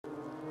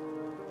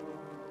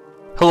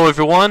Hello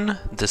everyone,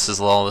 this is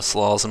Lawless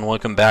Laws and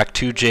welcome back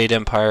to Jade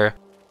Empire.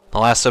 The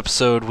last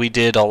episode we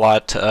did a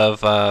lot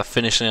of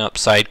finishing up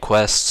side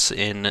quests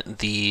in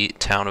the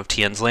town of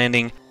Tien's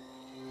Landing.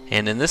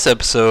 And in this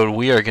episode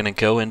we are going to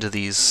go into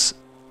these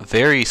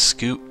very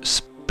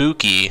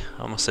spooky, I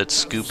almost said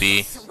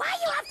scoopy. Why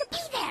you have to be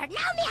there?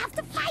 Now we have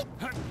to fight.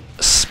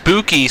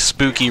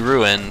 Spooky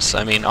ruins.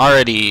 I mean,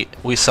 already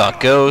we saw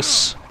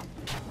ghosts,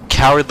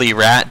 cowardly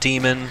rat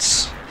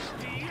demons.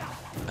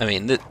 I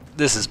mean,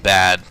 this is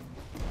bad.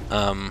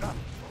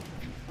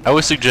 I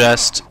would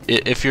suggest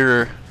if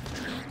you're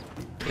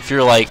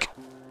like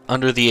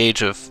under the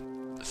age of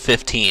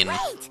 15, Wait,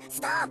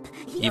 stop.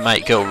 you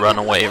might go run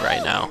away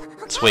right now.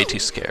 It's way too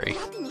scary.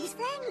 Rat and his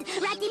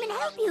friend. Rat Demon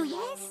help you,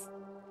 yes?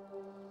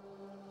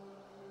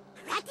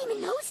 Rat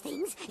Demon knows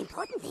things,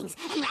 important things,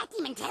 and Rat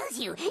Demon tells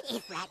you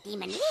if Rat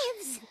Demon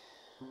lives.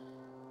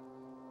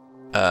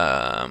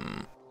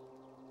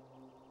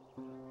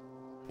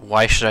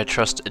 Why should I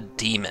trust a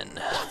demon?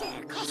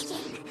 Better question.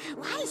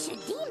 Why should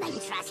Demon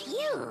trust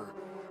you?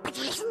 But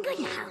listen good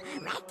now.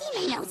 Rat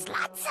Demon knows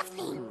lots of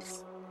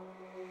things.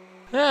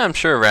 Yeah, I'm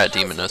sure a rat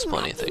demon knows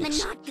plenty of Rat things.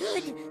 Demon not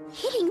good.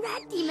 Hitting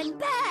Rat Demon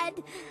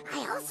bad.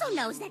 I also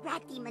knows that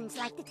Rat Demons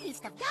like the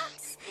taste of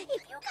ducks.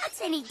 If you got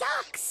any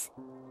ducks.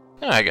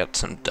 Yeah, I got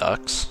some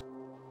ducks.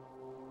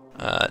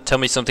 Tell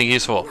me something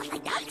useful. Not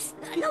like ducks?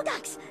 No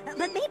ducks.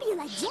 But maybe you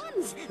like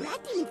gems.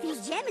 Rat Demon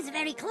feels gem is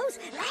very close.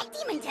 Rat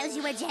Demon tells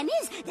you where gem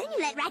is. Then you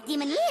let Rat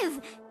Demon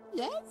live.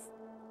 Yes?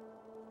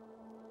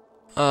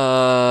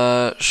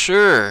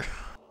 Sure.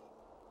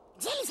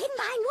 Gem is hidden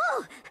behind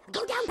wall.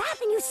 Go down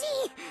path and you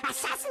see.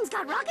 Assassins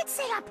got rockets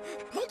set up.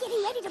 They're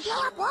getting ready to blow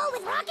up wall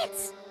with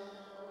rockets.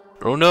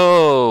 Oh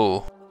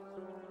no!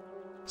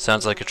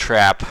 Sounds like a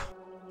trap.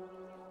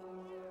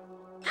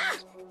 Ah!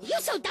 You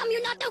so dumb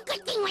you not know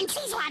good thing when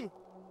sees one.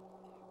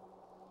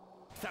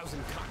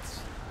 1,000 cuts.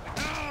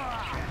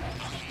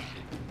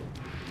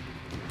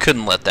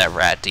 Couldn't let that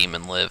rat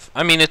demon live.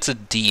 I mean, it's a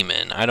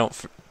demon.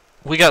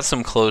 We got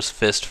some close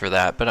fist for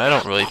that, but I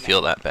don't really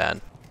feel that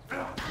bad.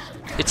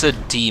 It's a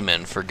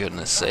demon, for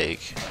goodness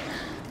sake.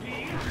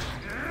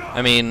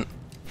 I mean,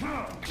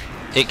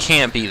 it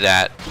can't be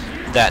that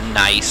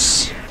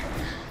nice.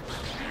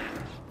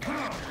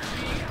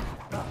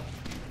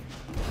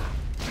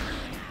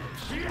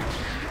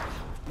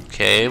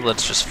 Okay,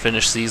 let's just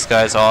finish these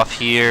guys off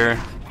here.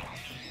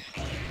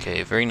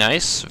 Okay, very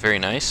nice, very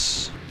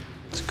nice.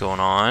 What's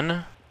going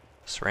on?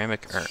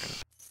 Ceramic urn.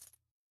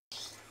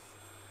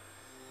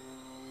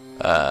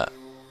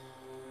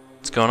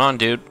 What's going on,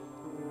 dude?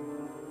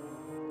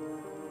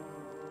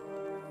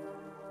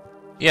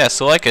 Yeah,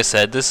 so like I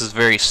said, this is a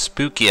very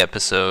spooky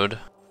episode.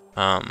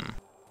 I'm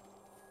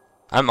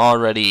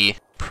already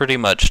pretty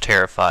much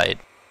terrified.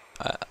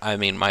 I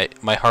mean,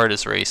 my heart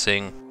is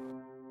racing.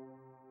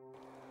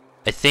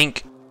 I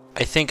think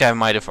I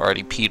might have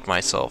already peed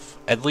myself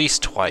at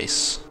least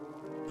twice.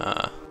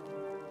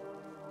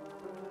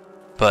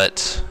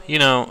 But you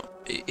know,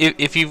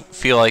 if you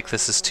feel like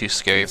this is too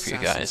scary for you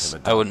guys,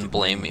 I wouldn't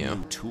blame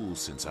you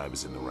Since I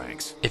was in the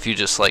ranks. if you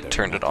just like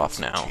turned it off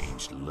now.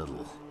 Changed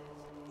little.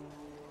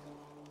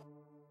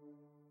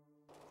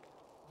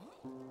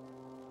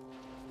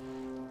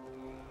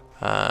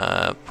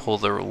 Pull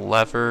the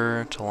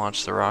lever to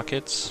launch the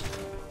rockets.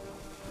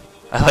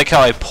 I like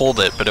how I pulled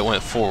it, but it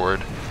went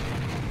forward.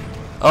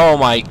 Oh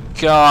my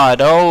god,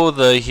 oh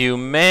the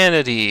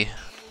humanity!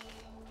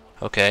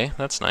 Okay,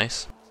 that's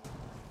nice.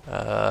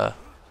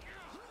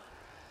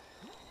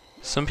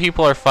 Some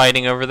people are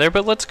fighting over there,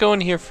 but let's go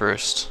in here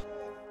first.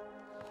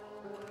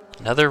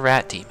 Another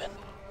rat demon.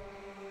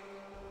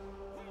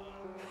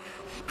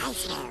 I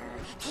smell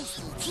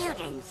tasty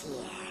children's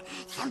here.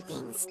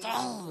 Something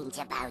strange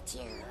about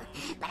you.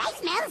 But I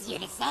smells you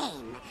the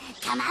same.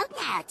 Come out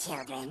now,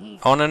 children.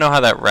 I want to know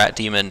how that rat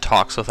demon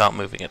talks without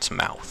moving its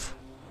mouth.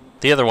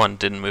 The other one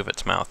didn't move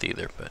its mouth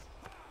either, but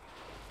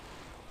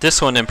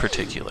this one in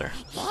particular.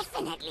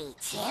 Definitely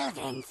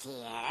children's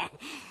here.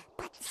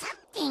 But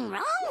something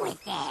wrong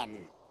with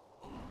them.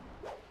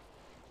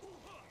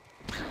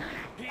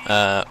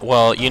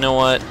 Well, you know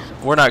what?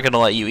 We're not gonna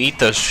let you eat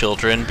those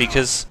children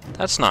because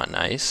that's not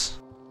nice.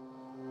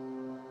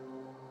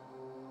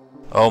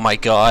 Oh my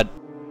god.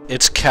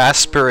 It's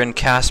Casper and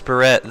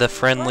Casperette, the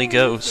friendly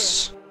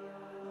ghosts.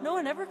 No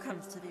one ever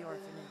comes to the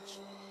orphanage.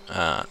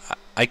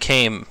 I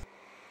came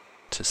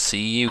to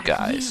see you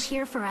guys. Are you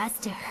here for us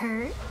to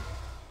hurt?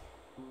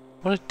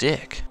 What a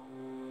dick.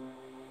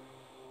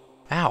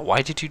 Ow,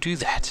 why did you do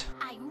that?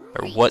 I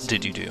Or what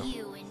did you do?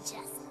 You and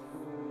just,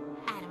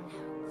 I don't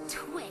know,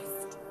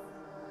 twist.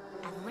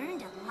 I've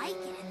learned to like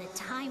it in the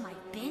time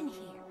I've been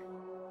here.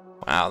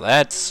 Wow,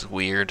 that's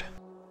weird.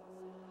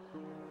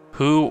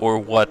 Who or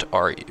what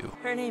are you?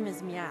 Her name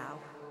is Meow.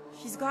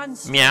 She's gone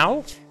strange.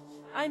 Meow?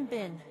 I'm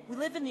Bin. We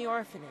live in the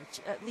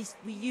orphanage. At least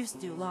we used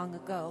to long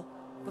ago,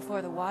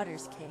 before the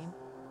waters came.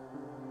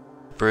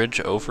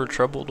 Bridge over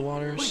troubled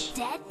waters?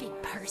 We're dead,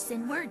 big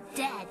person. We're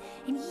dead,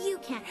 and you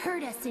can't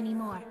hurt us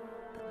anymore.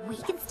 But we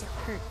can still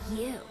hurt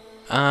you.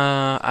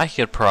 I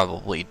could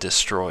probably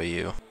destroy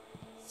you.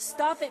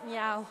 Stop it,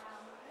 Meow.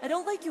 I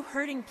don't like you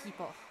hurting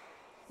people.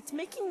 It's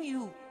making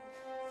you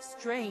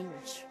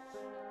strange.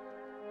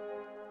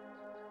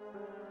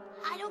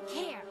 I don't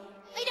care.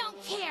 I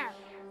don't care.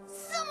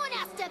 Someone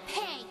has to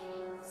pay.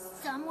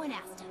 Someone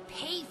has to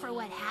pay for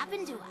what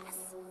happened to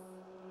us.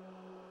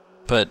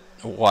 But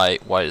why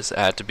does it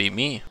have to be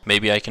me?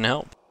 Maybe I can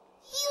help.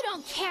 You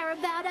don't care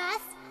about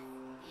us.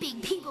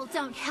 Big people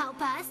don't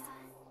help us.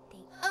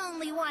 They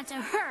only want to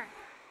hurt.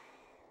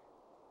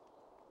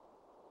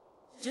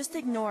 Just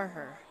ignore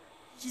her.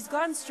 She's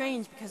gone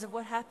strange because of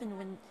what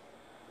happened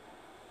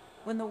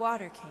when the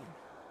water came.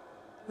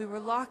 We were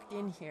locked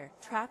in here,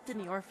 trapped in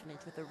the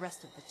orphanage with the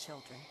rest of the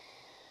children.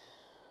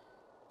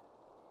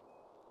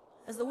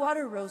 As the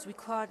water rose, we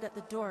clawed at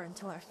the door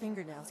until our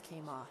fingernails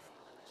came off.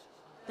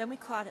 Then we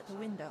clawed at the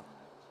window.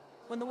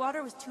 When the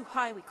water was too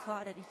high, we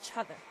clawed at each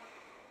other.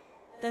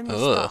 Then we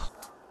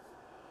stopped.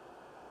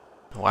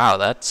 Wow,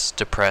 that's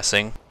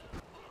depressing.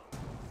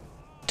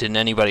 Didn't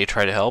anybody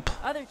try to help?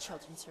 Other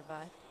children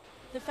survived.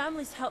 Their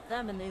families helped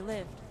them and they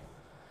lived.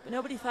 But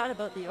nobody thought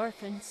about the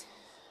orphans.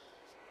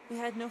 We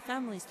had no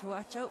families to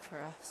watch out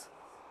for us.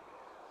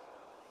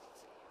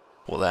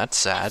 Well,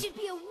 that's I sad. should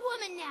be a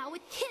woman now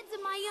with kids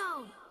of my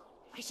own.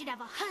 I should have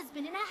a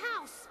husband and a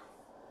house.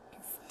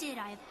 Instead,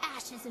 I have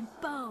ashes and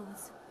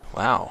bones.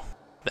 Wow.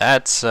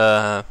 That's,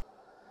 We're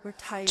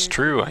tired. it's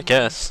true, I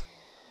guess.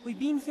 We've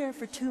been here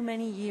for too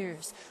many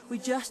years. We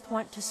just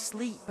want to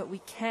sleep, but we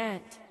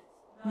can't.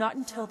 Not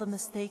until the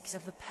mistakes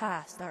of the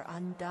past are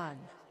undone.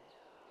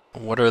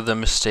 What are the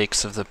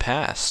mistakes of the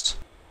past?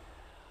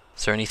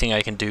 Is there anything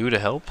I can do to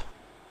help?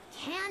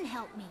 Can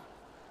help me.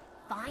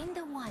 Find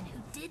the one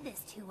who did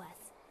this to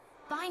us.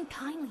 Find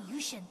kindly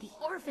Yushin, the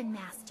orphan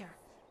master.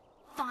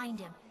 Find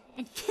him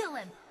and kill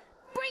him.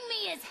 Bring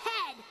me his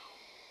head.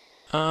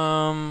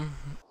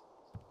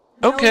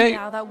 Okay. No,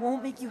 now that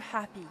won't make you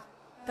happy.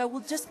 That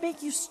will just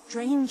make you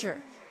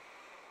stranger.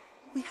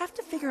 We have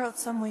to figure out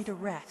some way to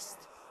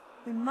rest.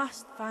 We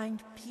must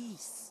find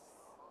peace.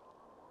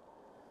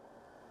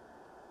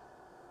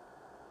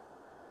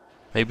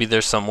 Maybe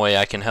there's some way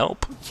I can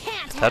help. We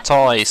can't That's have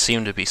all I peace.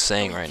 seem to be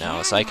saying right now,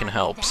 is I can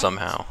help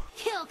somehow.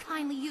 Kill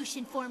kindly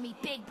Yushin for me,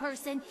 big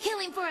person. Kill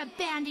him for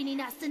abandoning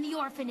us in the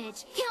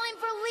orphanage. Kill him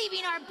for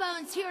leaving our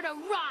bones here to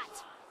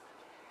rot.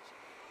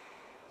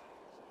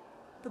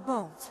 The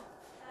bones.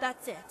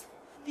 That's it.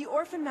 The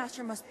orphan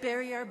master must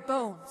bury our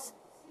bones.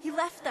 He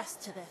left us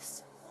to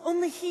this.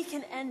 Only he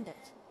can end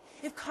it.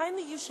 If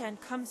kindly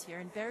Yushan comes here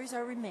and buries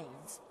our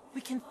remains,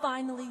 we can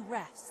finally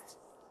rest.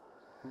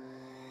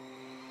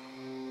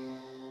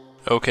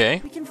 Okay.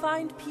 We can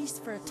find peace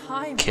for a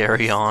time.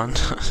 Carry on.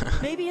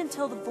 Maybe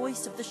until the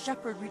voice of the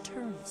shepherd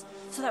returns,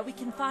 so that we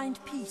can find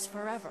peace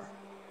forever.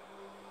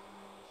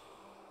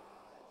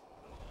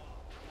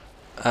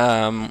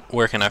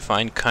 Where can I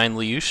find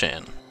kindly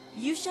Yushan?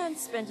 Yushan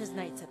spent his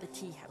nights at the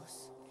tea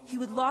house. He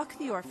would lock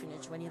the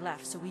orphanage when he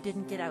left so we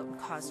didn't get out and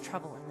cause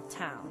trouble in the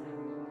town.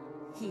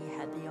 He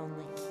had the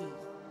only key.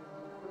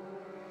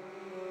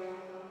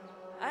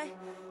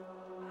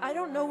 I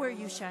don't know where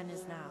Yushan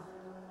is now.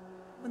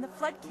 When the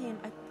flood came,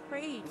 I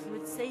prayed he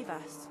would save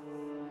us.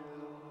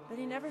 But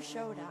he never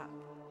showed up.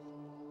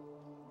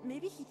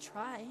 Maybe he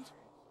tried.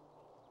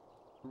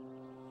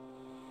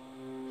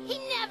 He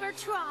never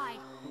tried.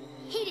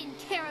 He didn't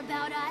care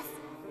about us.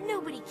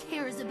 Nobody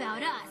cares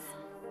about us.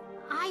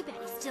 I bet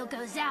he still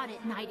goes out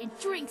at night and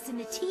drinks in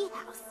the tea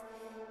house.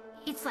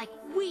 It's like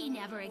we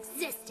never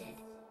existed.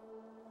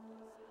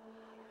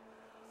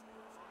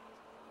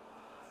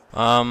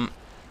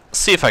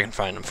 See if I can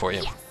find him for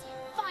you. Yes,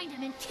 find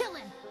him and kill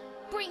him.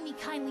 Bring me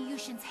kindly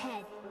Yushin's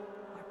head.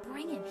 Or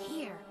bring him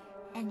here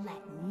and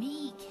let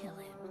me kill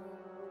him.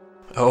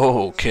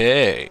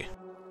 Okay.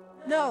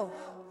 No,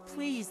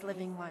 please,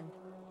 living one.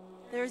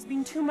 There has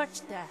been too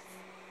much death.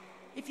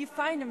 If you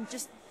find him,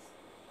 just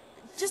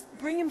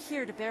bring him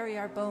here to bury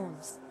our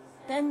bones.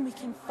 Then we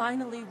can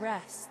finally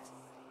rest.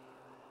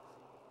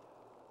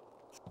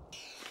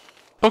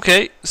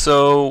 Okay,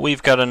 so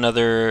we've got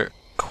another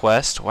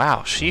quest.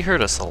 Wow, she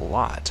hurt us a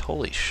lot.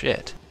 Holy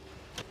shit.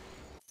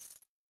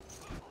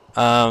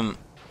 And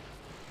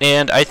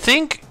I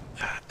think,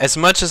 as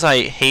much as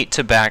I hate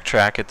to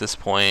backtrack at this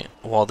point,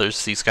 while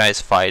there's these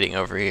guys fighting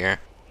over here,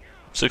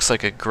 which looks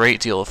like a great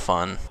deal of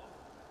fun,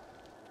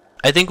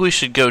 I think we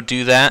should go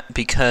do that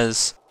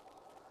because,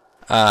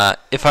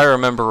 if I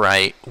remember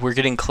right, we're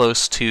getting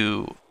close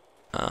to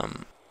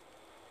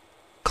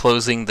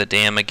closing the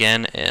dam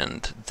again,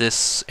 and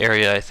this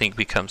area I think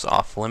becomes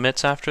off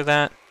limits after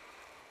that.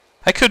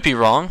 I could be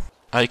wrong.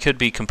 I could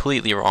be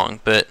completely wrong,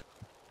 but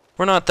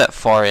we're not that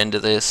far into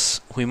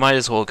this. We might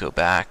as well go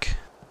back.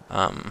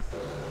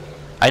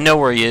 I know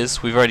where he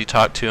is. We've already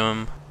talked to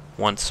him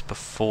once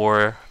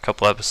before, a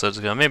couple episodes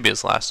ago. Maybe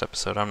his last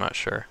episode, I'm not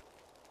sure.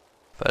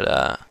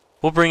 But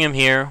we'll bring him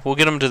here. We'll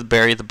get him to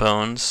bury the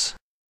bones.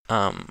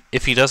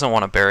 If he doesn't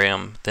want to bury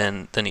them,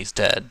 then he's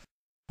dead.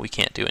 We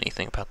can't do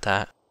anything about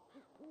that.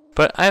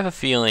 But I have a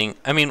feeling,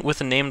 I mean,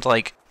 with a name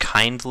like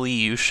Kindly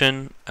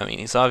Yushin, I mean,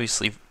 he's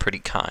obviously pretty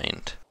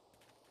kind.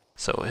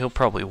 So he'll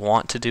probably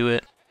want to do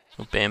it.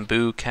 A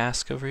bamboo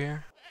cask over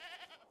here.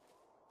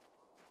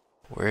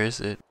 Where is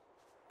it?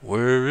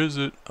 Where is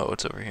it? Oh,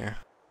 it's over here.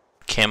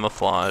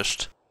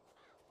 Camouflaged.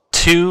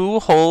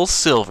 2 whole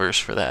silvers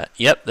for that.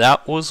 Yep,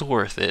 that was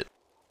worth it.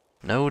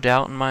 No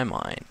doubt in my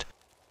mind.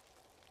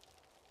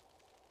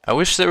 I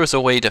wish there was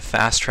a way to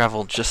fast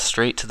travel just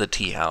straight to the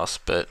tea house,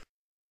 but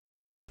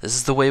this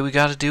is the way we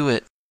gotta do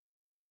it.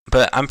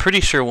 But I'm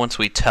pretty sure once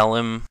we tell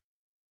him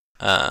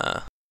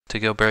to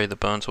go bury the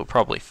bones, we'll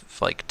probably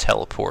like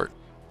teleport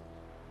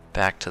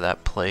back to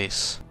that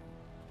place,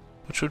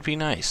 which would be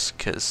nice,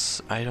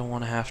 because I don't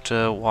want to have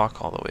to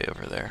walk all the way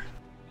over there.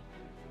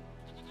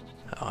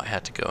 Oh, I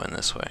had to go in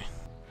this way.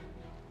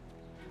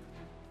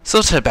 So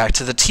let's head back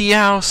to the tea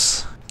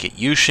house, get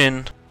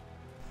Yushin.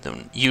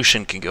 Then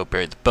Yushin can go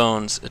bury the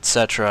bones,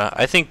 etc.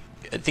 I think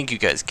you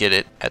guys get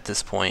it at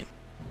this point.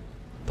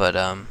 But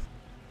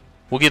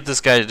we'll get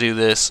this guy to do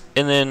this,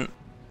 and then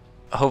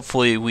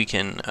hopefully we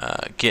can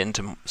get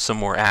into some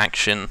more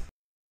action.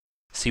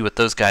 See what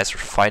those guys are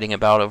fighting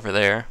about over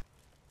there,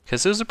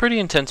 because it was a pretty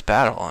intense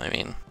battle. I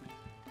mean,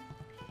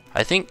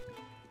 I think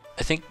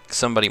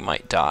somebody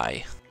might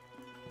die.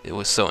 It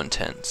was so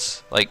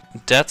intense.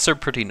 Like, deaths are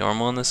pretty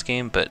normal in this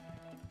game, but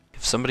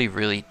if somebody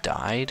really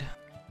died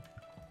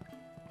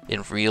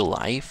in real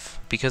life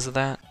because of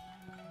that,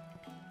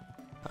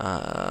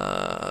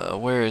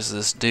 where is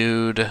this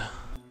dude?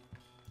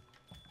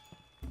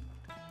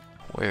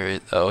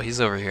 Oh,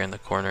 he's over here in the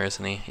corner,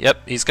 isn't he?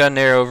 Yep, he's got an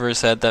arrow over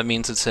his head. That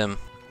means it's him.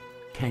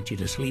 Can't you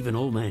just leave an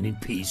old man in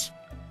peace?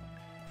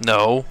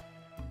 No.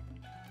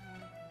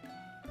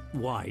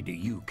 Why do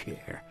you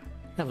care?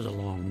 That was a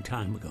long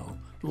time ago.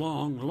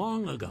 Long,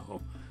 long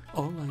ago.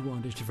 All I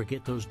want is to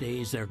forget those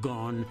days. They're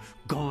gone.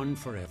 Gone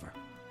forever.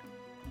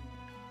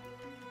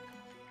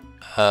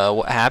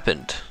 What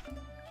happened?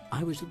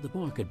 I was at the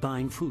market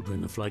buying food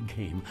when the flood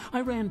came.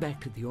 I ran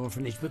back to the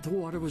orphanage, but the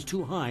water was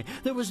too high.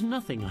 There was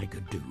nothing I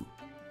could do.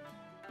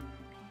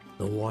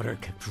 The water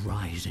kept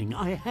rising.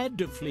 I had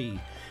to flee.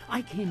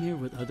 I came here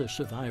with other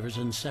survivors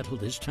and settled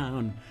this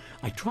town.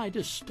 I tried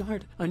to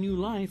start a new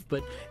life,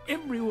 but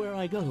everywhere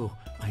I go,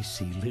 I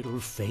see little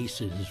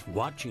faces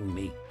watching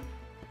me.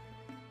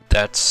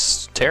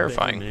 That's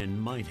terrifying. Better men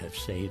might have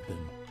saved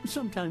them.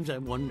 Sometimes I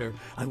wonder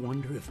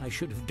if I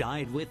should have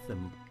died with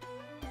them.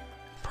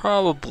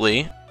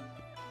 Probably.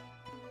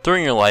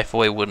 Throwing your life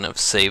away wouldn't have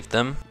saved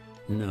them.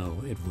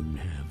 No, it wouldn't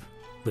have.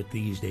 But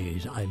these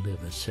days, I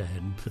live a sad,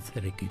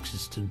 pathetic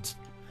existence.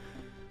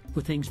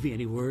 Would things be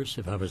any worse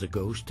if I was a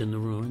ghost in the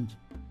ruins?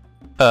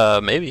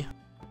 Maybe.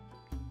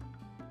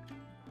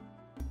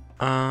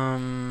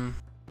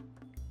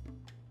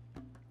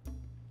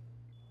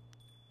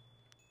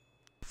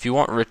 If you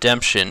want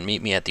redemption,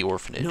 meet me at the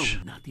orphanage.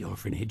 No, not the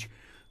orphanage.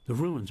 The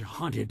ruins are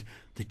haunted.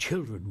 The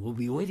children will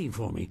be waiting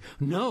for me.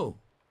 No!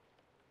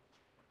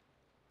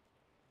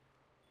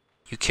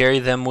 You carry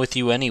them with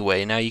you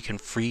anyway. Now you can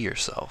free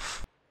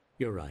yourself.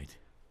 You're right.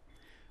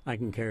 I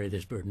can carry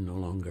this burden no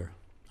longer.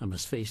 I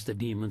must face the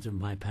demons of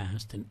my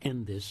past and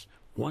end this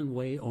one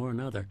way or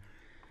another.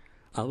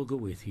 I will go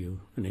with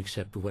you and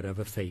accept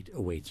whatever fate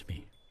awaits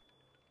me.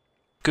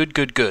 Good,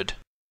 good, good.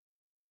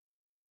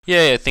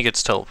 Yay, I think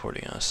it's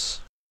teleporting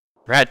us.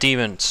 Rat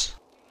demons.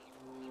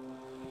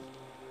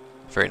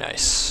 Very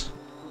nice.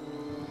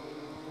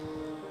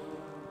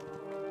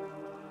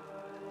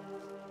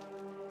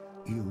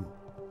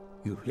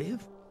 You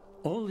live?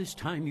 All this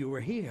time you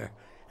were here,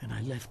 and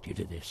I left you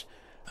to this.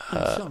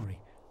 I'm sorry.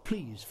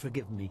 Please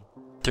forgive me.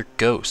 They're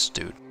ghosts,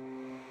 dude.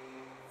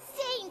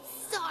 Saying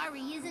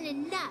sorry isn't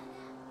enough.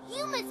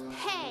 You must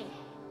pay.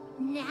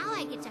 Now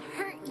I get to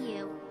hurt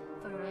you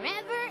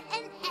forever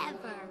and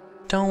ever.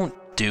 Don't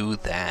do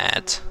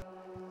that.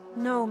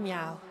 No,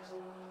 Meow.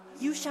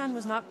 Yushan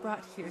was not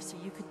brought here so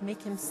you could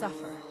make him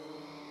suffer.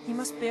 He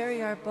must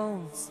bury our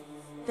bones.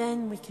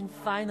 Then we can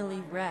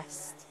finally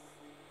rest.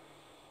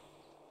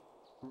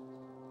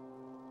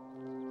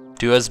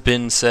 Do as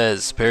Bin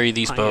says. Bury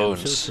these bones.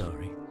 I am so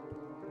sorry.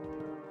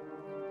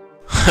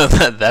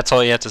 That's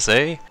all you have to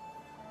say?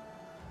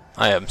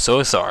 I am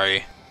so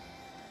sorry.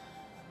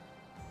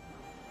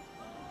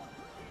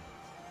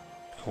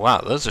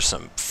 Wow, those are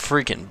some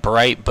freaking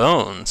bright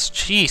bones.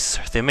 Jeez,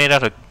 are they made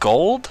out of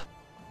gold?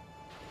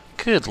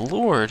 Good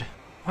lord.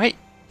 Why,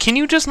 can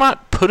you just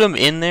not put them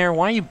in there?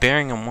 Why are you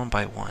burying them one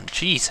by one?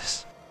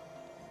 Jesus.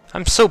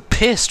 I'm so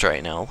pissed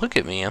right now. Look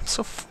at me. I'm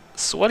so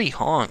sweaty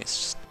Hong. It's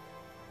just...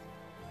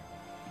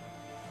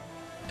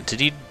 Did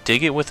he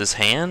dig it with his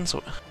hands?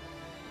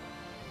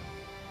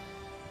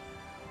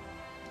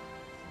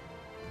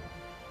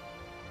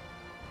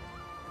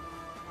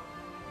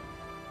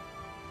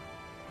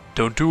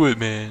 Don't do it,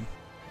 man.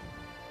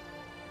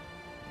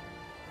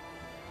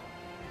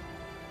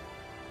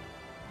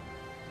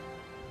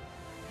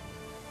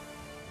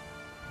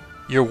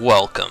 You're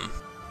welcome.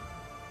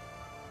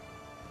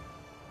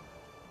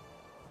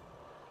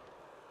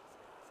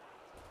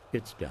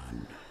 It's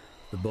done.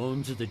 The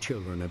bones of the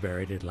children are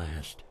buried at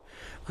last.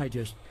 I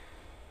just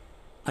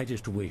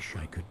wish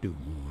I could do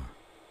more.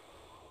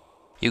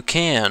 You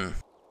can.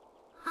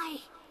 I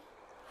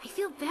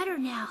feel better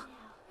now.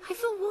 I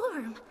feel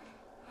warm.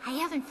 I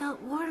haven't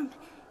felt warm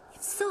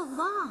in so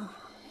long.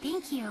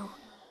 Thank you.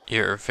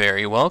 You're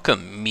very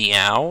welcome,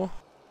 meow.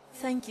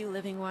 Thank you,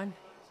 Living One.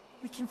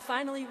 We can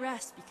finally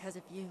rest because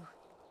of you.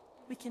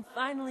 We can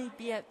finally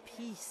be at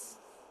peace.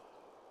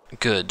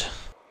 Good.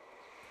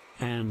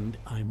 And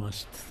I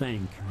must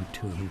thank you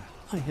too.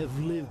 I have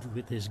lived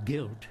with this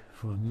guilt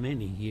for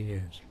many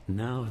years.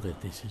 Now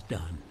that this is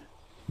done,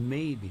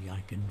 maybe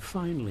I can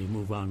finally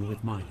move on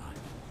with my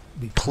life.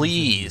 because of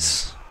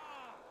Please.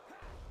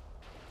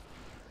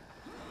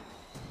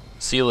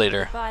 See you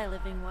later. Goodbye,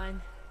 Living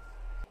One.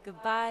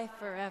 Goodbye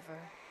forever.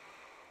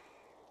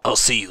 I'll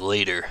see you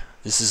later.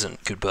 This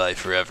isn't goodbye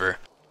forever.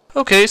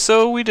 Okay,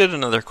 so we did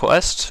another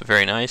quest.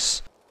 Very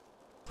nice.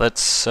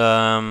 Let's,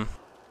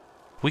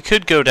 we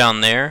could go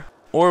down there,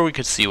 or we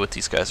could see what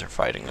these guys are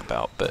fighting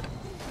about, but...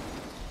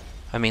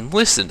 I mean,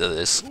 listen to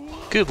this.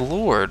 Good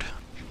lord.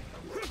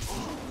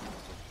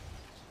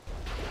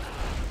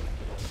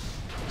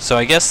 So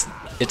I guess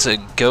it's a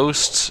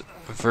ghost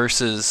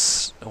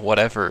versus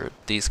whatever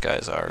these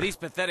guys are. These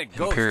pathetic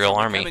ghosts Imperial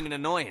are Army. becoming an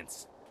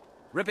annoyance.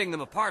 Ripping them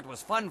apart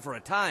was fun for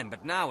a time,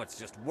 but now it's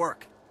just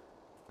work.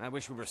 I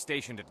wish we were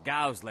stationed at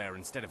Gao's lair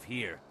instead of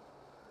here.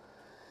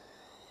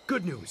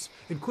 Good news.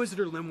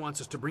 Inquisitor Lim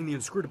wants us to bring the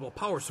inscrutable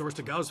power source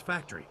to Gao's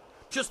factory.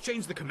 Just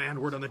change the command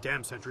word on the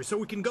dam sentry so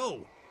we can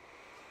go.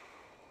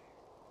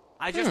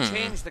 I just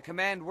changed the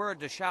command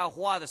word to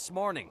Xiaohua this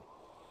morning.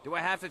 Do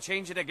I have to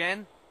change it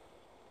again?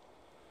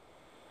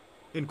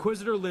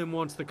 Inquisitor Lim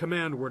wants the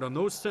command word on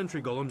those sentry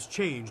golems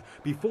changed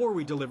before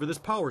we deliver this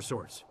power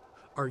source.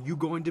 Are you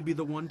going to be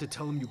the one to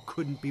tell him you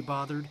couldn't be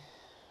bothered?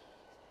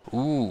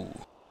 Ooh.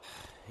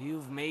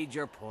 You've made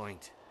your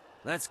point.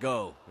 Let's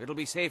go. It'll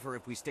be safer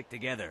if we stick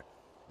together.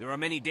 There are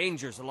many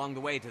dangers along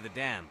the way to the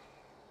dam.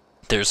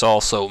 There's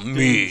also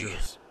me.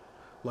 Dangerous.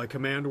 Like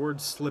command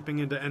words slipping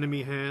into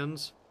enemy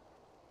hands?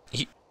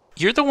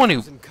 You're the one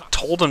who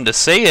told him to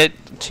say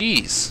it.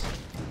 Jeez.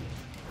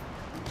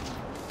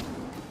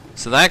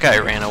 So that guy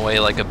ran away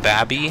like a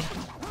babby.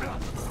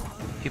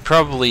 He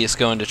probably is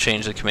going to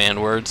change the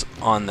command words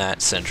on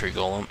that sentry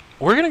golem.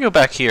 We're going to go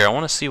back here. I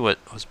want to see what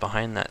was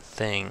behind that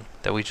thing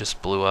that we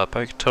just blew up.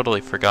 I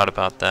totally forgot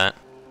about that.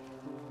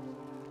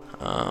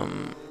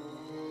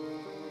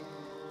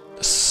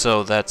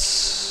 So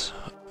that's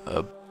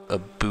a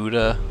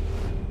Buddha.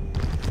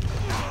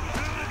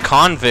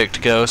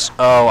 Convict ghost.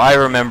 Oh, I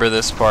remember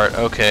this part.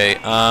 Okay.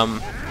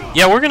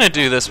 Yeah, we're going to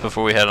do this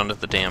before we head onto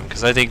the dam,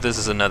 because I think this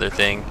is another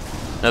thing.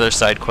 Another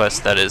side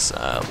quest that is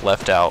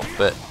left out,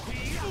 but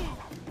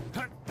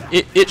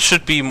it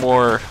should be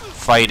more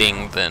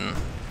fighting than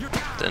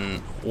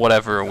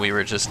whatever we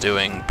were just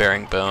doing,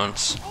 bearing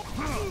bones.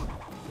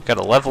 Got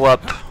to level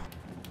up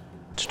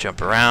to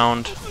jump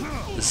around.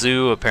 The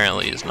zoo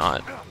apparently is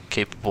not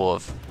capable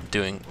of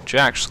doing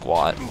jack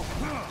squat.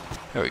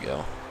 There we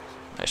go.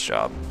 Nice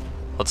job.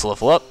 Let's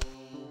level up.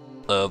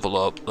 Level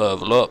up,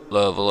 level up,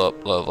 level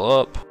up, level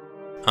up.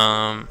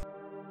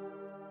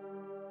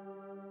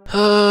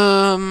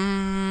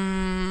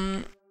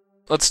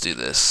 Let's do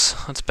this.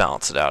 Let's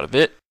balance it out a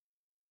bit.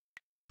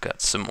 Got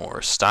some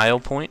more style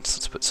points.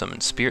 Let's put some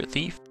in Spirit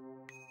Thief.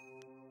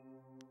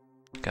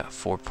 Got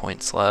 4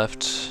 points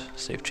left.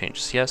 Save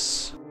changes,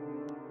 yes.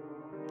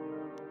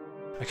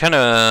 I kind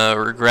of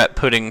regret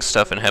putting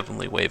stuff in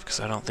Heavenly Wave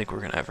because I don't think we're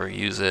going to ever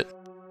use it.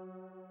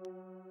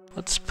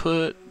 Let's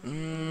put...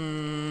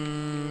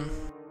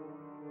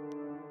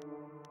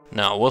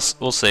 No,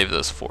 we'll save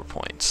those 4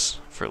 points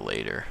for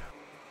later.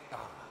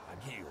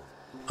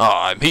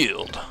 Ah, I'm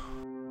healed.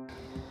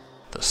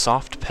 The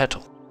soft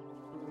petal.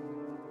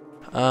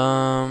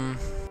 Yeah,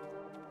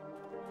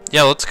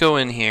 let's go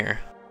in here.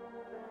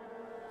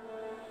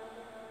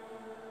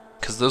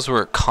 Because those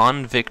were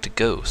convict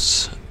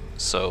ghosts.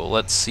 So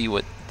let's see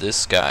what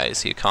this guy,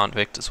 is he a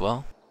convict as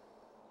well?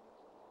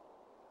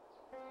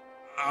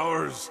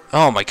 Ours.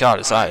 Oh my god,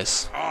 his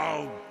eyes.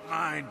 All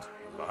mine.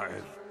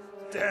 Alive.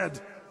 Dead.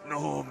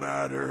 No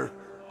matter.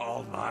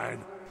 All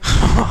mine.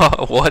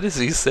 What is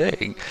he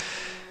saying?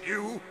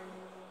 You?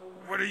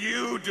 What are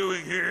you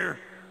doing here?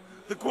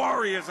 The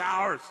quarry is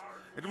ours.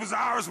 It was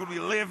ours when we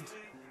lived,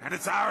 and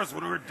it's ours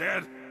when we're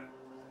dead.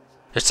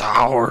 It's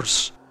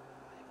ours.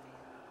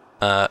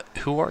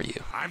 Who are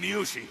you? I'm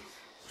Yushi.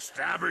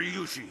 Stabber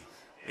Yushi.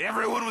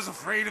 Everyone was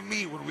afraid of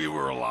me when we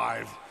were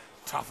alive.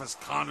 Toughest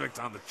convict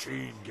on the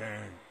chain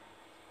gang.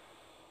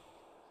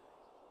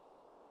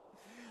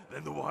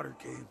 Then the water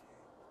came.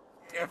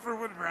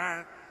 Everyone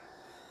ran.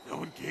 No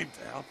one came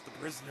to help the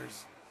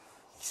prisoners,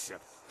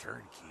 except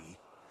Turnkey.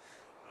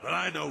 But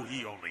I know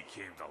he only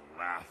came to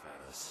laugh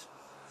at us.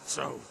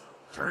 So,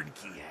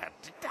 Turnkey had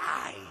to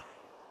die.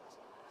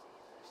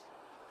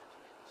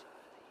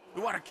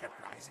 The water kept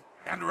rising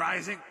and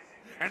rising,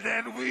 and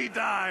then we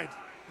died.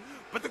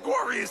 But the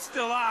quarry is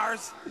still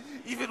ours,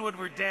 even when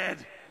we're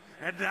dead.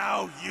 And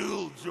now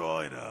you'll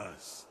join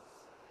us.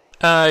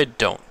 I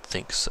don't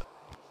think so.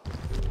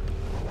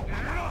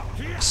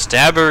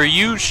 Stabber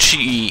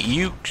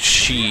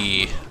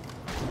Yushi.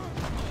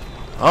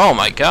 Oh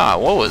my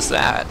god, what was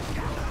that?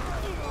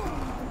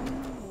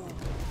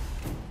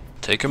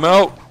 Take him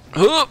out.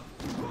 Huh.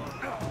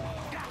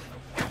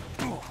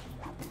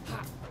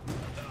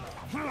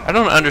 I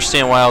don't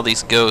understand why all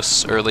these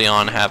ghosts early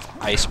on have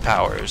ice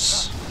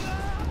powers.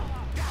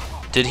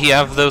 Did he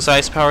have those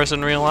ice powers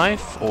in real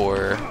life,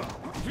 or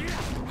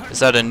is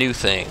that a new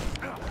thing?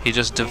 He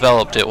just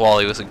developed it while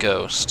he was a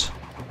ghost.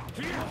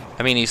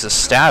 I mean, he's a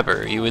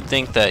stabber. You would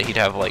think that he'd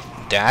have, like,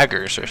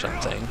 daggers or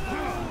something.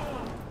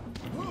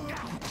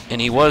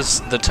 And he was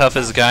the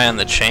toughest guy on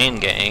the chain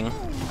gang.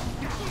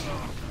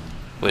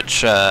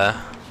 Which,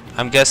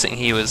 I'm guessing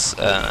he was,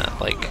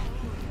 like...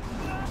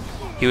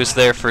 He was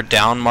there for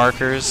down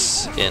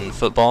markers in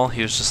football.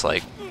 He was just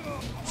like,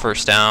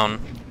 first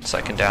down,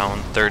 second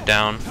down, third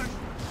down,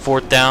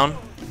 fourth down.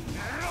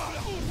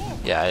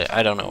 Yeah,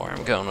 I don't know where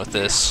I'm going with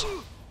this.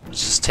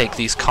 Let's just take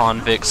these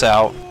convicts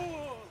out.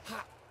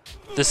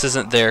 This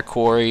isn't their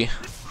quarry.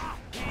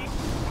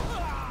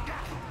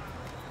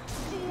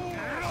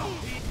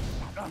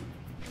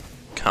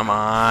 Come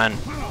on.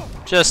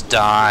 Just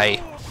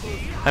die.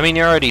 I mean,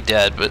 you're already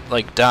dead, but,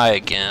 like, die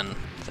again.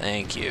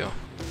 Thank you.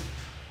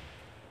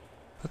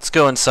 Let's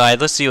go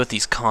inside. Let's see what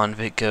these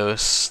convict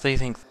ghosts. They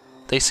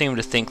seem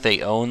to think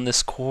they own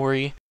this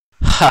quarry.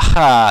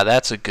 Haha,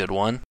 that's a good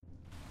one.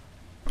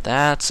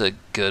 That's a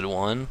good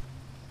one.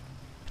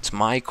 It's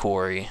my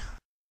quarry.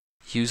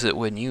 Use it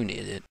when you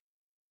need it.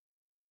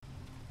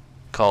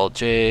 Call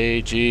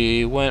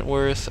J.G.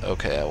 Wentworth.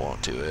 Okay, I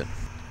won't do it.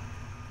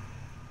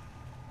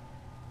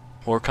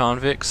 More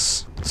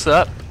convicts. What's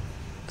up?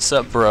 What's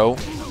up, bro?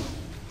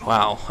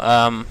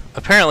 Wow.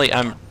 Apparently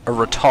I'm a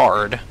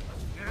retard.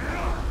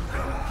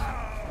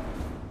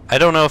 I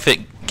don't know if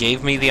it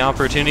gave me the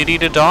opportunity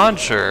to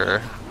dodge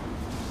or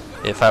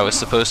if I was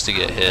supposed to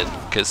get hit,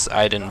 because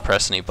I didn't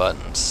press any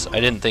buttons. I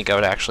didn't think I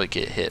would actually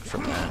get hit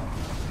from that.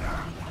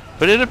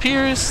 But it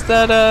appears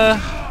that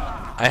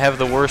I have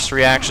the worst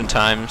reaction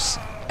times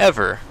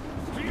ever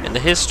in the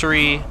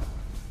history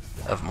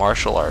of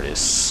martial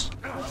artists.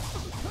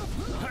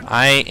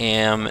 I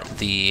am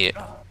the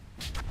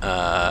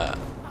I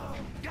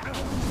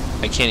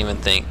can't even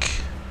think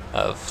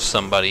of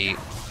somebody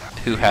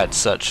who had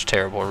such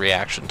terrible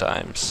reaction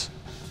times.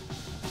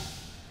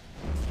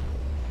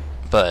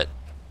 But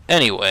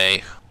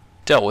anyway,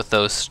 dealt with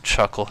those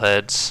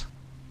chuckleheads.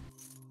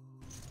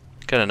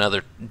 Got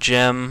another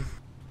gem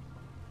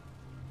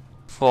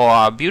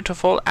for a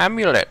beautiful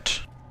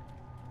amulet.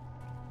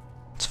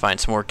 Let's find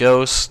some more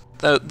ghosts.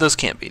 Those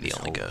can't be the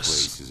only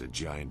ghosts. This whole place is a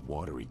giant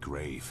watery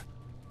grave.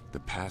 The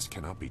past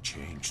cannot be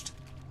changed.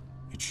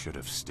 It should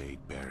have stayed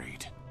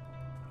buried.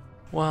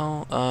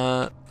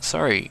 Well,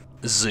 sorry,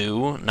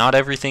 Zoo. Not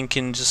everything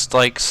can just,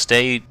 like,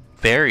 stay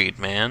buried,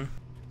 man.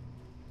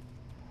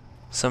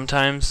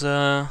 Sometimes,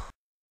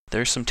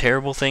 there's some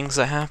terrible things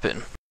that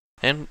happen.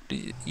 And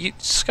you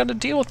just gotta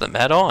deal with them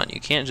head on. You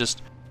can't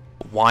just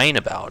whine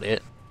about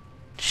it.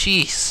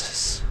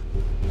 Jesus.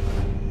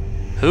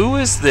 Who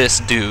is this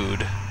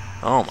dude?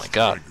 Oh my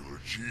god. Strangler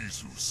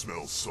Jizu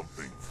smells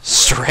something.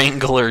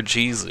 Strangler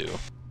Jizu.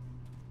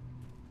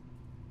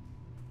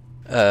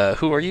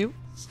 Who are you?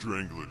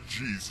 Strangler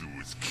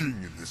Jizu is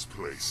king in this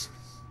place.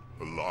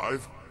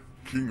 Alive?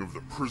 King of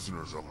the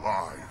prisoners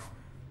alive.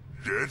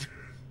 Dead?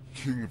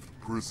 King of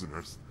the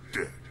prisoners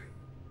dead.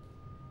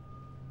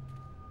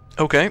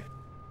 Okay.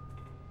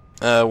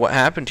 What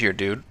happened here,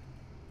 dude?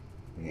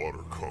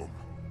 Water come.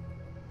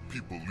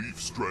 People leave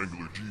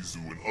Strangler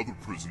Jizu and other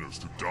prisoners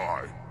to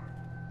die.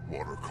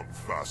 Water come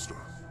faster.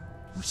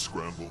 We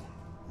scramble,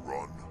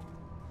 run,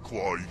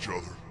 claw each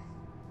other.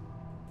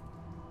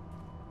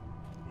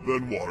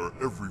 Then water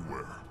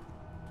everywhere.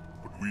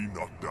 But we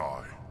not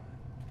die.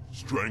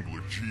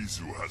 Strangler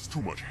Jizu has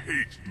too much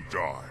hate to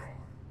die.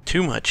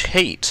 Too much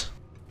hate?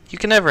 You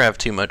can never have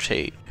too much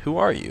hate. Who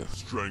are you?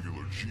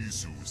 Strangler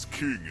Jizu is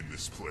king in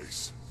this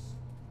place.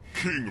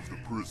 King of the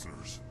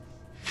prisoners.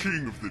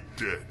 King of the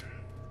dead.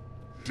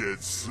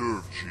 Dead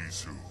serve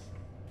Jizu.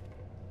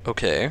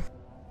 Okay.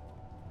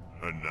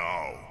 And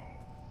now,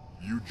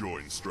 you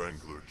join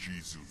Strangler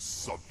Jizu's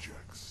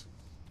subjects.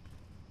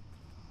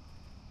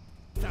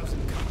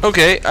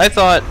 Okay, I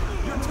thought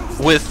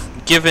with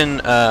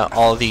given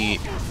all the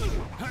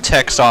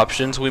text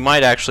options, we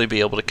might actually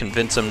be able to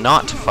convince him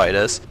not to fight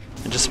us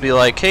and just be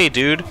like, hey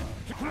dude,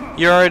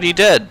 you're already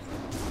dead.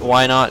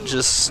 Why not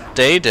just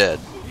stay dead?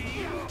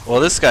 Well,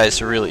 this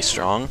guy's really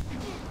strong,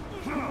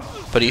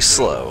 but he's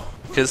slow,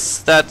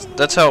 because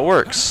that's how it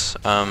works.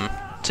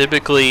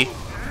 Typically,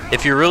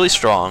 if you're really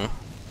strong,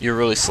 you're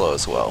really slow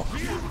as well.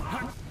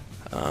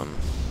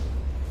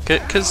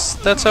 Because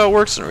that's how it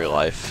works in real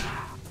life.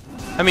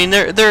 I mean,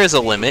 there is a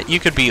limit. You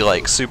could be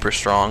like super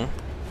strong,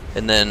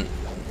 and then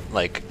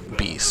like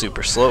be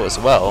super slow as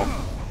well.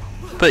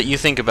 But you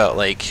think about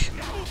like,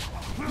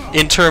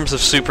 in terms of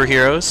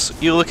superheroes,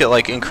 you look at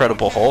like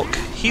Incredible Hulk.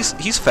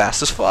 He's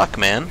fast as fuck,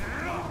 man.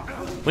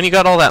 When you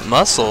got all that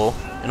muscle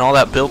and all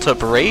that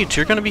built-up rage,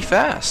 you're gonna be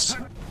fast.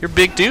 You're a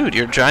big dude.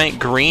 You're a giant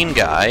green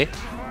guy,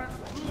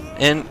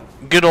 and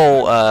good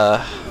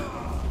old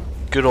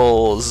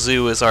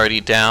Zoo is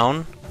already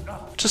down.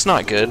 Just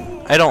not good.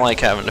 I don't like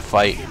having to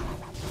fight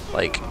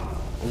like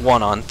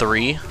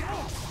 1-on-3,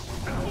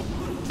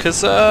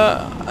 cause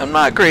I'm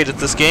not great at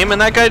this game,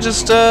 and that guy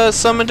just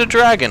summoned a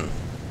dragon.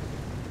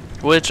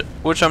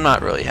 Which I'm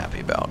not really happy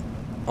about,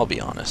 I'll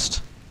be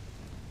honest.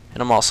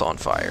 And I'm also on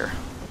fire.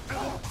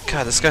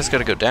 God, this guy's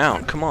gotta go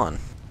down, come on.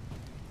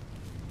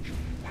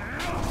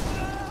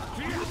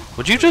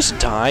 Would you just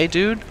die,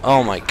 dude?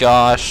 Oh my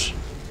gosh.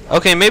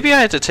 Okay, maybe I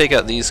had to take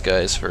out these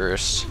guys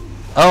first.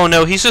 Oh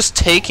no, he's just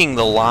taking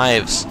the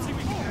lives.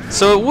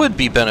 So it would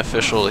be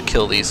beneficial to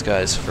kill these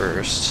guys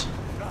first.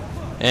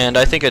 And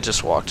I think I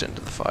just walked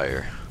into the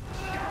fire.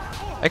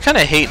 I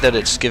kinda hate that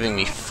it's giving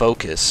me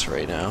focus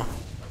right now.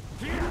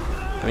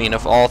 I mean,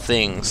 of all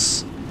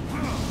things,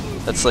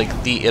 that's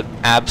like the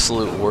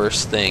absolute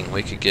worst thing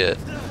we could get.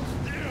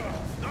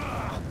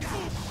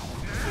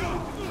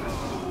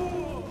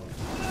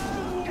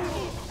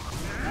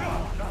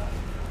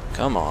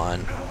 Come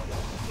on.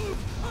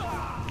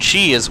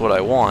 Chi is what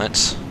I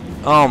want.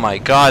 Oh my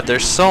god,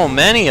 there's so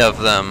many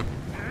of them.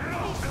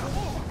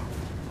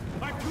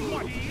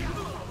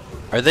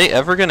 Are they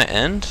ever gonna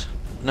end?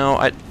 No,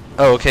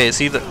 oh, okay, is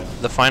he the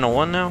final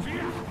one now?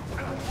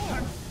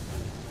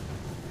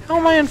 How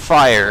am I on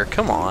fire?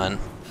 Come on.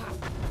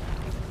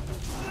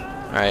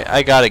 Alright,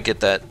 I gotta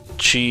get that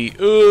chi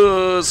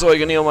so I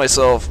can heal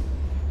myself.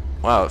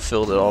 Wow, it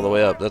filled it all the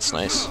way up. That's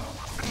nice.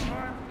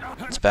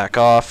 Let's back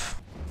off.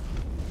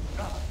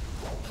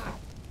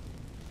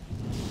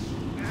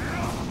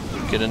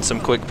 Get in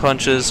some quick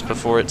punches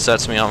before it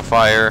sets me on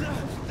fire.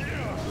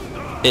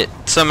 It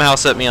somehow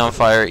set me on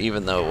fire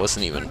even though it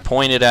wasn't even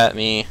pointed at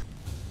me.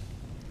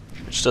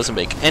 Which doesn't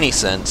make any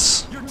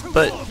sense.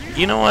 But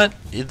you know what?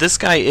 This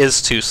guy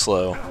is too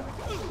slow.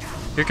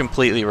 You're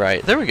completely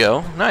right. There we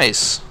go.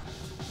 Nice.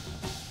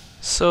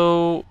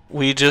 So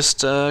we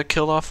just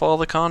killed off all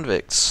the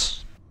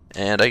convicts.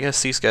 And I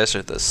guess these guys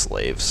are the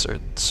slaves or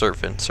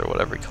servants or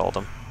whatever he called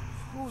them.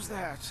 Who's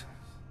that?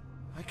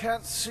 I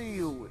can't see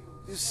you.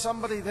 Is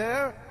somebody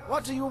there?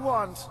 What do you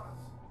want?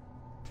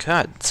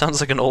 God,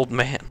 sounds like an old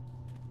man.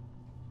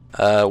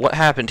 What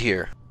happened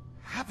here?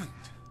 Happened?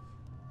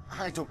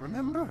 I don't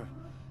remember.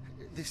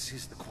 This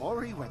is the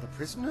quarry where the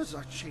prisoners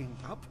are chained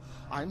up.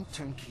 I'm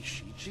Turnkey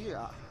Shiji.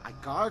 I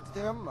guard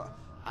them.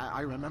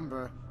 I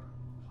remember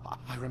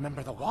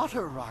the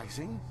water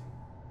rising.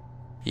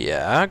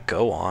 Yeah,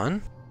 go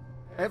on.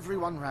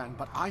 Everyone ran,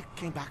 but I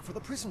came back for the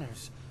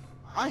prisoners.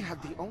 I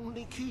had the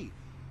only key.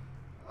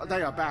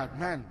 They are bad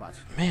men, but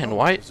man, no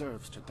why one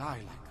deserves to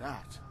die like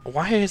that.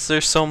 Why is there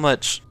so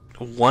much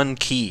one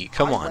key?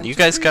 Come on, you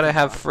guys gotta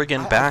have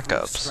friggin'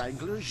 backups.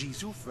 Strangler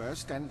Jisoo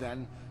first, and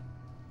then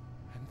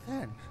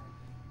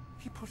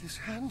he put his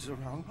hands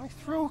around my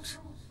throat.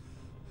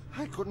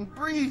 I couldn't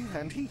breathe,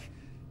 and he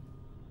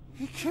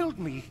killed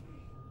me.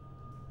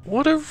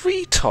 What a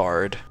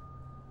retard!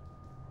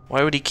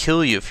 Why would he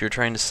kill you if you're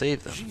trying to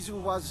save them?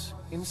 Jisoo was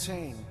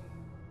insane.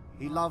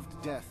 He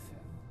loved death.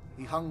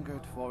 He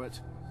hungered for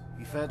it.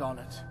 He fed on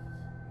it.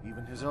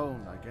 Even his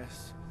own, I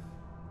guess.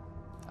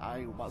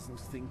 I wasn't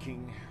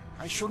thinking.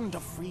 I shouldn't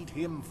have freed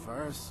him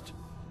first.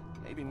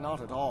 Maybe not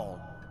at all.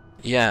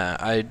 Yeah,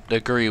 I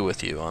agree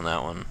with you on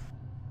that one.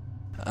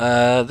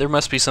 There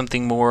must be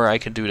something more I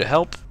could do to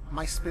help.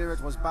 My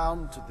spirit was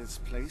bound to this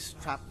place,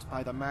 trapped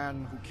by the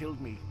man who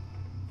killed me.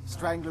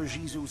 Strangler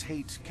Jisoo's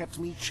hate kept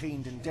me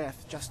chained in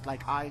death, just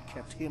like I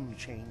kept him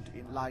chained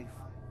in life.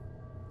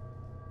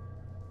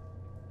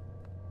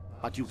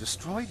 But you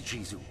destroyed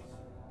Jisoo.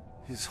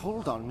 His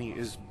hold on me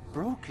is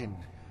broken.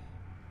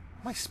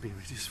 My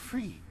spirit is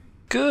free.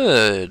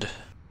 Good.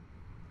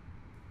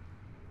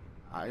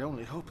 I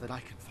only hope that I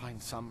can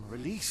find some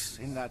release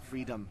in that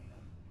freedom.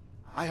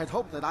 I had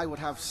hoped that I would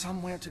have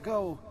somewhere to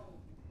go,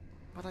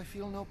 but I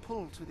feel no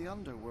pull to the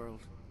underworld.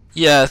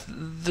 Yeah,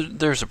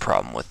 there's a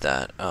problem with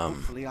that.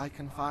 Hopefully I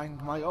can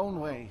find my own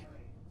way,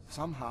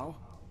 somehow.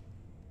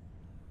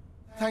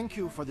 Thank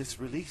you for this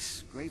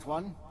release, Great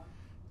One.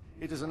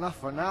 It is enough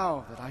for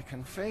now that I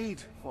can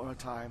fade for a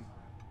time.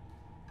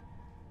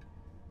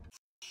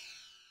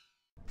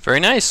 Very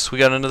nice. We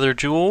got another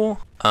jewel.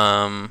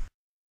 Another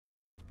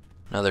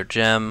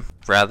gem,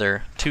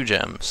 rather, 2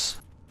 gems.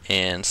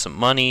 And some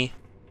money.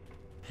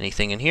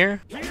 Anything in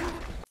here?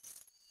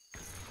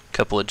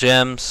 Couple of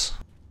gems.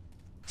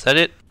 Is that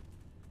it?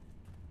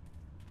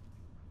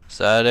 Is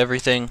that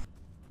everything?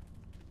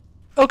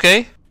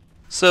 Okay.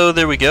 So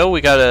there we go. We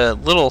got a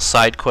little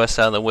side quest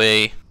out of the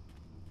way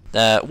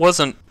that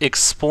wasn't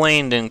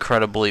explained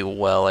incredibly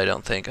well, I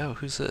don't think. Oh,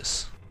 who's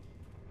this?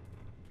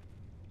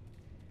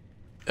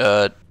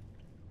 Oh,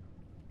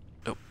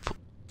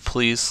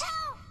 please.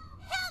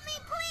 Help me,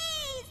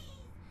 please!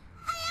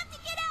 I have to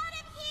get out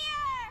of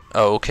here!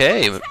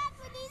 Okay. I'm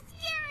trapped with these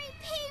scary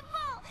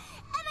people,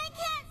 and I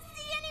can't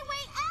see any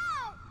way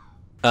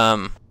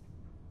out!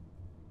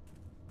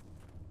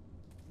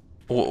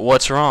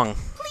 What's wrong?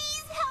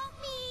 Please help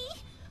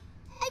me!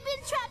 I've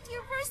been trapped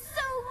here for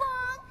so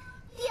long.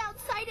 The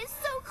outside is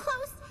so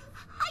close.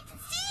 I can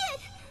see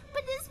it,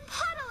 but this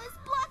puddle is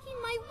blocking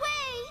my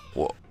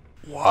way.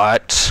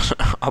 What?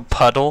 A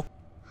puddle?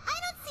 I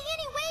don't see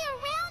any way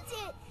around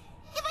it.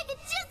 If I could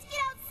just get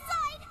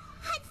outside,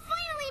 I'd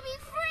finally be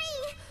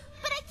free.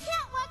 But I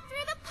can't walk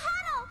through the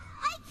puddle.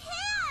 I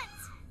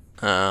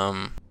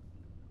can't.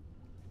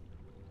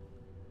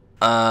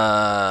 Why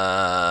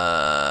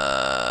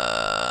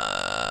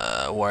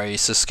are you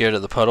so scared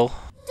of the puddle?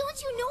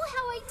 Don't you know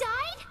how I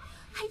died?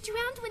 I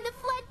drowned when the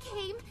flood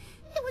came.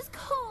 It was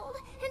cold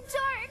and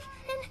dark,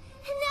 and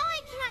now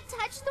I can't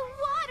touch the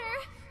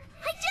water.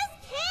 I just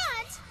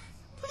can't.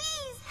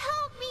 Please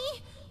help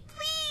me.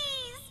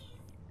 Please.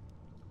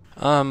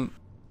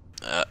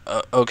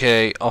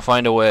 Okay, I'll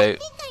find a way. I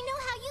think I know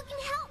how you can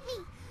help me.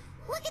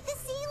 Look at the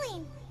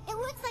ceiling. It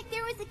looks like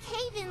there was a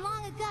cave-in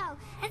long ago,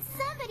 and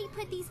somebody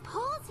put these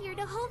poles here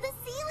to hold the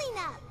ceiling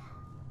up.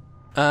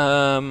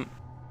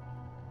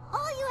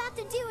 All you have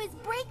to do is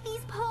break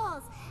these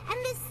poles, and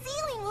the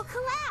ceiling will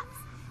collapse.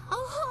 A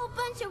whole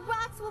bunch of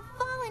rocks will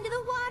fall into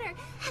the water,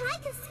 and I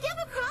can skip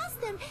across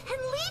them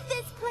and leave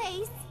this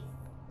place.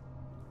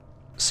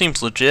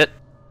 Seems legit.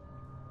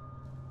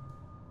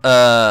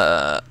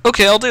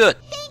 Okay, I'll do it.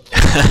 Thank you.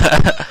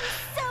 Thank you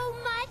so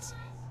much.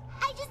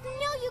 I just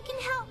know you can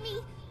help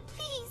me.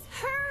 Please,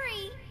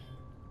 hurry.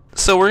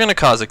 So we're gonna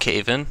cause a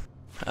cave-in.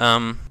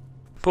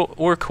 But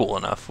we're cool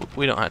enough.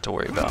 We don't have to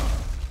worry about.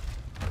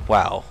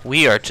 Wow,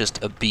 we are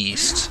just a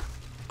beast.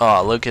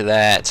 Oh, look at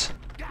that.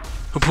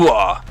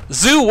 Pwah.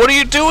 Zoo, what are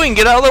you doing?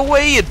 Get out of the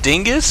way, you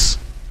dingus!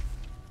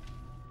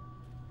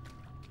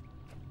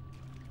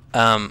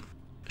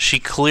 She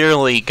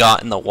clearly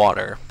got in the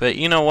water, but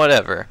you know,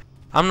 whatever.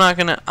 I'm not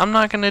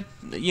gonna,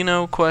 you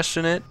know,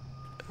 question it.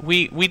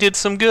 We did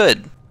some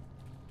good.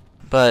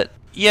 But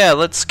yeah,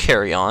 let's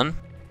carry on.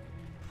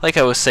 Like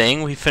I was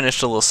saying, we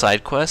finished a little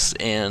side quest,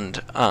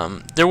 and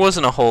there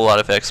wasn't a whole lot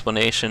of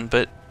explanation,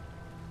 but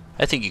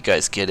I think you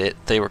guys get it.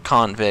 They were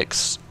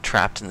convicts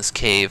trapped in this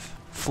cave,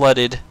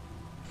 flooded,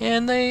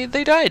 and they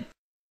died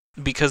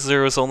because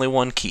there was only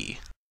one key,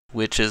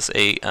 which is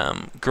a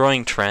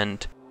growing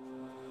trend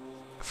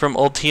from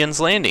Old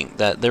Tien's Landing,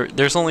 that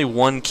there's only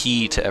one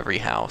key to every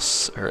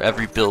house or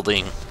every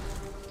building.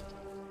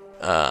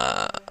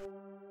 That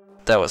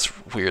was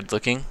weird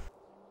looking,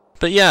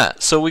 but yeah,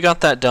 so we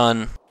got that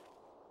done.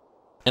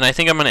 And I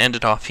think I'm going to end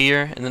it off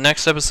here. In the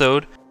next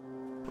episode,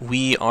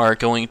 we are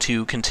going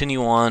to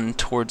continue on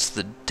towards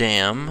the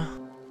dam,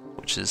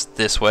 which is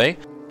this way.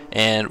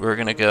 And we're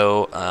going to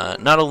go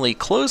not only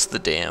close the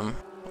dam,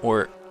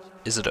 or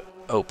is it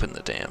open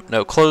the dam?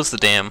 No, close the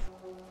dam.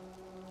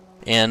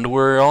 And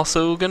we're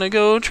also going to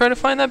go try to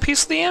find that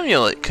piece of the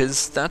amulet,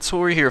 because that's what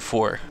we're here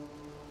for.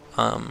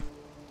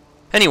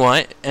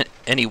 Anyway,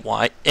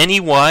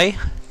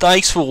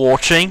 thanks for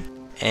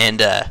watching,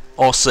 and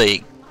I'll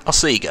see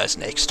you guys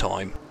next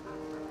time.